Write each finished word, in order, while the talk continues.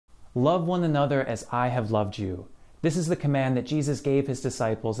Love one another as I have loved you. This is the command that Jesus gave his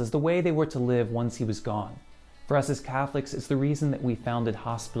disciples as the way they were to live once he was gone. For us as Catholics, it's the reason that we founded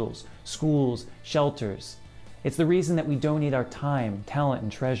hospitals, schools, shelters. It's the reason that we donate our time, talent,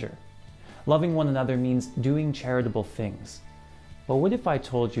 and treasure. Loving one another means doing charitable things. But what if I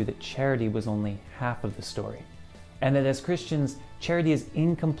told you that charity was only half of the story? And that as Christians, charity is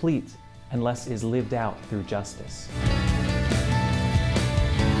incomplete unless it is lived out through justice.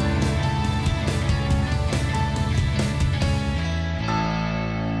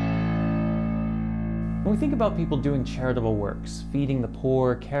 When we think about people doing charitable works, feeding the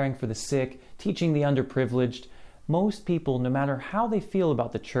poor, caring for the sick, teaching the underprivileged, most people, no matter how they feel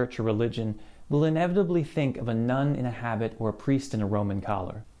about the church or religion, will inevitably think of a nun in a habit or a priest in a Roman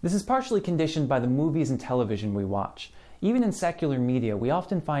collar. This is partially conditioned by the movies and television we watch. Even in secular media, we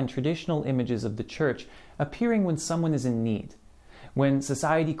often find traditional images of the church appearing when someone is in need. When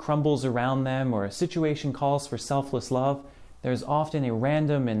society crumbles around them or a situation calls for selfless love, there's often a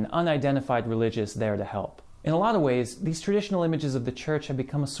random and unidentified religious there to help. In a lot of ways, these traditional images of the church have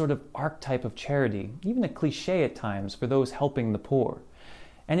become a sort of archetype of charity, even a cliche at times for those helping the poor.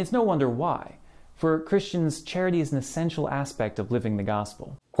 And it's no wonder why. For Christians, charity is an essential aspect of living the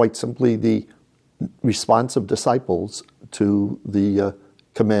gospel. Quite simply, the response of disciples to the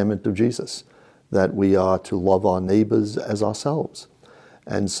commandment of Jesus, that we are to love our neighbors as ourselves.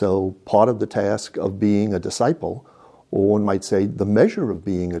 And so part of the task of being a disciple, or one might say the measure of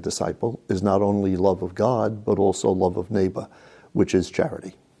being a disciple, is not only love of God, but also love of neighbor, which is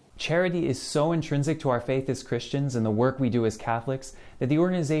charity. Charity is so intrinsic to our faith as Christians and the work we do as Catholics that the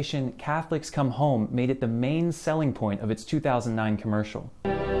organization Catholics Come Home made it the main selling point of its 2009 commercial.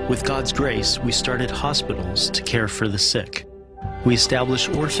 With God's grace, we started hospitals to care for the sick. We establish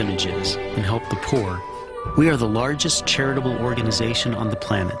orphanages and help the poor. We are the largest charitable organization on the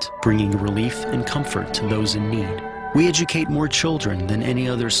planet, bringing relief and comfort to those in need. We educate more children than any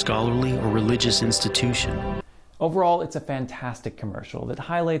other scholarly or religious institution. Overall, it's a fantastic commercial that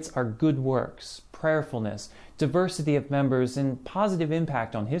highlights our good works, prayerfulness, diversity of members, and positive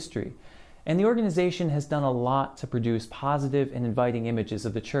impact on history. And the organization has done a lot to produce positive and inviting images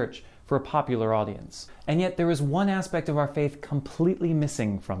of the church for a popular audience. And yet there is one aspect of our faith completely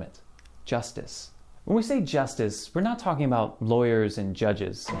missing from it: justice. When we say justice, we're not talking about lawyers and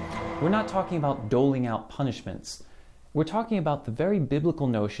judges. We're not talking about doling out punishments. We're talking about the very biblical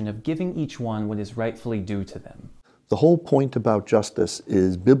notion of giving each one what is rightfully due to them. The whole point about justice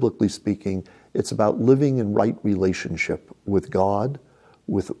is, biblically speaking, it's about living in right relationship with God,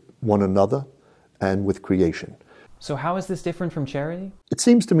 with one another, and with creation. So how is this different from charity? It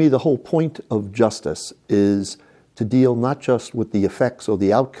seems to me the whole point of justice is to deal not just with the effects or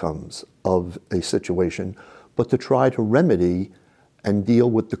the outcomes of a situation, but to try to remedy and deal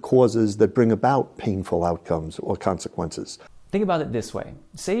with the causes that bring about painful outcomes or consequences. Think about it this way.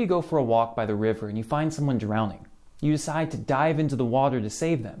 Say you go for a walk by the river and you find someone drowning. You decide to dive into the water to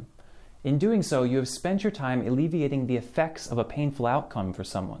save them. In doing so, you have spent your time alleviating the effects of a painful outcome for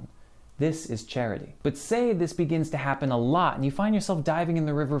someone. This is charity. But say this begins to happen a lot and you find yourself diving in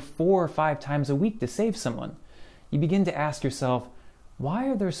the river 4 or 5 times a week to save someone. You begin to ask yourself, why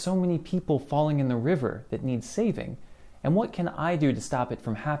are there so many people falling in the river that need saving? And what can I do to stop it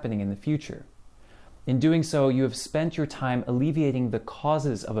from happening in the future? In doing so, you have spent your time alleviating the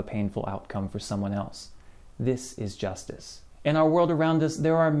causes of a painful outcome for someone else. This is justice. In our world around us,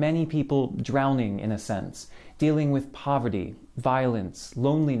 there are many people drowning, in a sense, dealing with poverty, violence,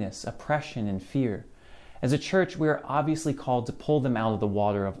 loneliness, oppression, and fear. As a church, we are obviously called to pull them out of the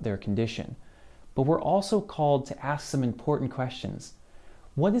water of their condition. But we're also called to ask some important questions.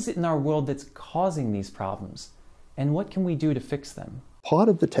 What is it in our world that's causing these problems? And what can we do to fix them? Part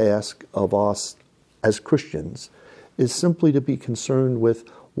of the task of us as Christians is simply to be concerned with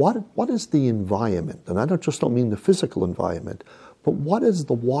what is the environment? And I don't mean the physical environment, but what is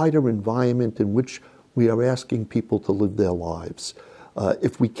the wider environment in which we are asking people to live their lives?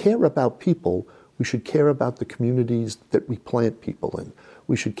 If we care about people, we should care about the communities that we plant people in.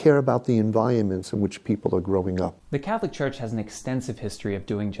 We should care about the environments in which people are growing up. The Catholic Church has an extensive history of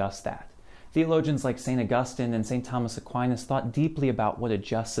doing just that. Theologians like St. Augustine and St. Thomas Aquinas thought deeply about what a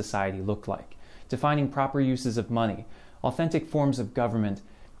just society looked like, defining proper uses of money, authentic forms of government,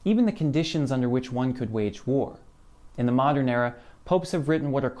 even the conditions under which one could wage war. In the modern era, popes have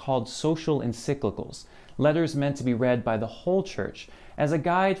written what are called social encyclicals, letters meant to be read by the whole Church as a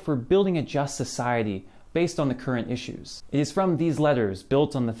guide for building a just society based on the current issues. It is from these letters,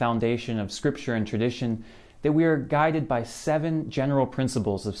 built on the foundation of Scripture and tradition, that we are guided by 7 general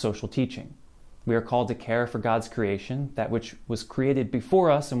principles of social teaching. We are called to care for God's creation, that which was created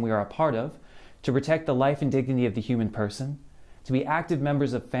before us and we are a part of, to protect the life and dignity of the human person, to be active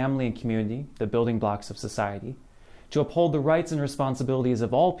members of family and community, the building blocks of society, to uphold the rights and responsibilities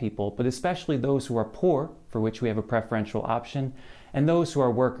of all people, but especially those who are poor, for which we have a preferential option, and those who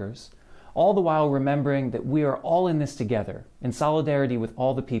are workers, all the while remembering that we are all in this together, in solidarity with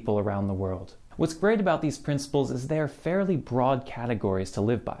all the people around the world. What's great about these principles is they are fairly broad categories to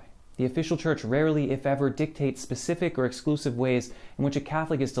live by. The official church rarely, if ever, dictates specific or exclusive ways in which a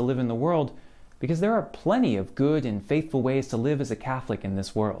Catholic is to live in the world, because there are plenty of good and faithful ways to live as a Catholic in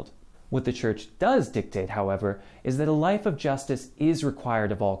this world. What the Church does dictate, however, is that a life of justice is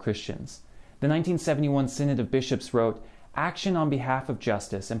required of all Christians. The 1971 Synod of Bishops wrote, "Action on behalf of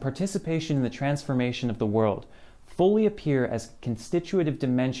justice and participation in the transformation of the world fully appear as a constitutive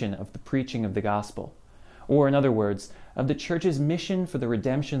dimension of the preaching of the gospel." Or, in other words, of the Church's mission for the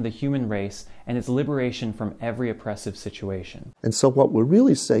redemption of the human race and its liberation from every oppressive situation. And so what we're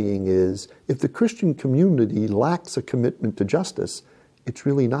really saying is, if the Christian community lacks a commitment to justice, it's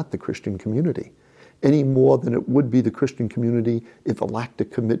really not the Christian community, any more than it would be the Christian community if it lacked a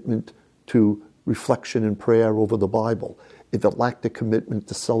commitment to reflection and prayer over the Bible, if it lacked a commitment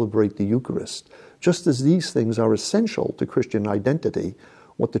to celebrate the Eucharist. Just as these things are essential to Christian identity,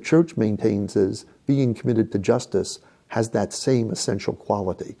 what the Church maintains is being committed to justice has that same essential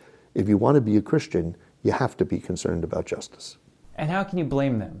quality. If you want to be a Christian, you have to be concerned about justice. And how can you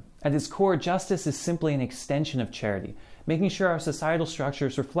blame them? At its core, justice is simply an extension of charity, making sure our societal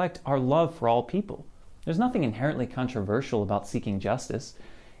structures reflect our love for all people. There's nothing inherently controversial about seeking justice.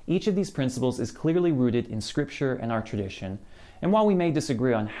 Each of these principles is clearly rooted in Scripture and our tradition, and while we may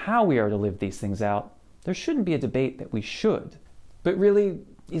disagree on how we are to live these things out, there shouldn't be a debate that we should. But really,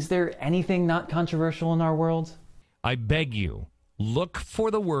 is there anything not controversial in our world? I beg you, look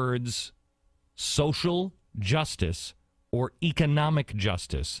for the words social justice or economic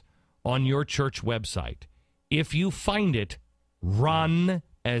justice on your church website. If you find it, run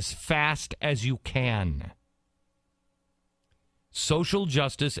as fast as you can. Social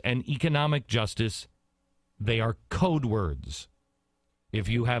justice and economic justice, they are code words. If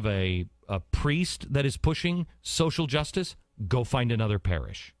you have a priest that is pushing social justice, go find another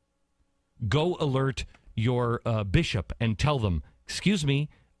parish. Go alert your bishop and tell them, excuse me,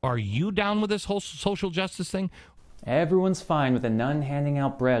 are you down with this whole social justice thing? Everyone's fine with a nun handing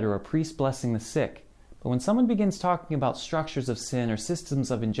out bread or a priest blessing the sick. But when someone begins talking about structures of sin or systems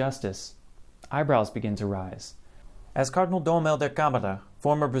of injustice, eyebrows begin to rise. As Cardinal Dom Helder Câmara,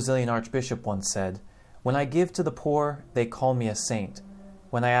 former Brazilian archbishop, once said, "When I give to the poor, they call me a saint.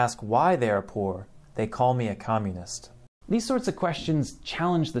 When I ask why they are poor, they call me a communist." These sorts of questions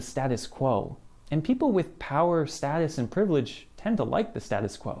challenge the status quo, and people with power, status, and privilege tend to like the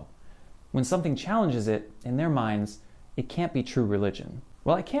status quo. When something challenges it, in their minds, it can't be true religion.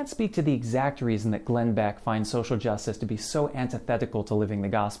 While I can't speak to the exact reason that Glenn Beck finds social justice to be so antithetical to living the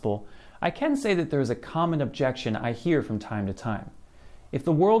gospel, I can say that there is a common objection I hear from time to time. If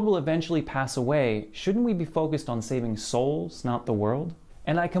the world will eventually pass away, shouldn't we be focused on saving souls, not the world?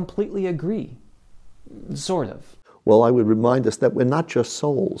 And I completely agree. Sort of. Well, I would remind us that we're not just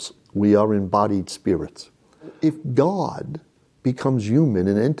souls, we are embodied spirits. If God becomes human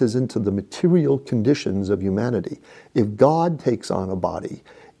and enters into the material conditions of humanity, if God takes on a body,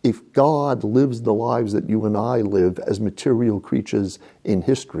 if God lives the lives that you and I live as material creatures in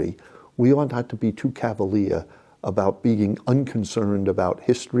history, we ought not to be too cavalier about being unconcerned about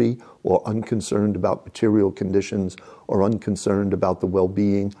history or unconcerned about material conditions or unconcerned about the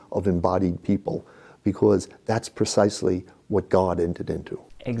well-being of embodied people, because that's precisely what God entered into.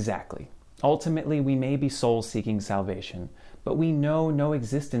 Exactly. Ultimately, we may be souls seeking salvation, but we know no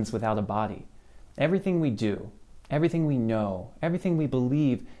existence without a body. Everything we do, everything we know, everything we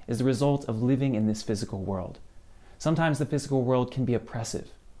believe is the result of living in this physical world. Sometimes the physical world can be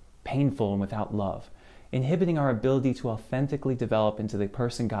oppressive, painful, and without love, inhibiting our ability to authentically develop into the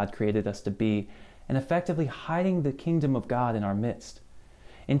person God created us to be, and effectively hiding the kingdom of God in our midst.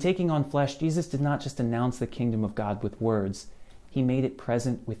 In taking on flesh, Jesus did not just announce the kingdom of God with words, he made it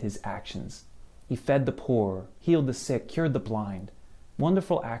present with his actions. He fed the poor, healed the sick, cured the blind.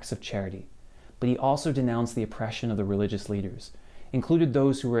 Wonderful acts of charity. But he also denounced the oppression of the religious leaders, included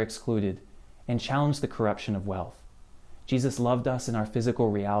those who were excluded, and challenged the corruption of wealth. Jesus loved us in our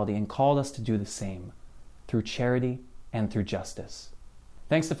physical reality and called us to do the same, through charity and through justice.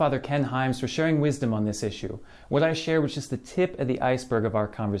 Thanks to Father Ken Himes for sharing wisdom on this issue. What I shared was just the tip of the iceberg of our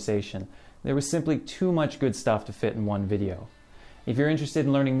conversation. There was simply too much good stuff to fit in one video. If you're interested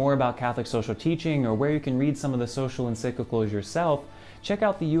in learning more about Catholic social teaching or where you can read some of the social encyclicals yourself, check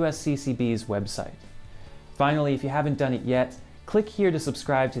out the USCCB's website. Finally, if you haven't done it yet, click here to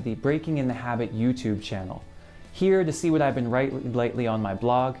subscribe to the Breaking in the Habit YouTube channel, here to see what I've been writing lately on my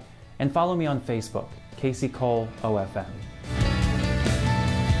blog, and follow me on Facebook, Casey Cole OFM.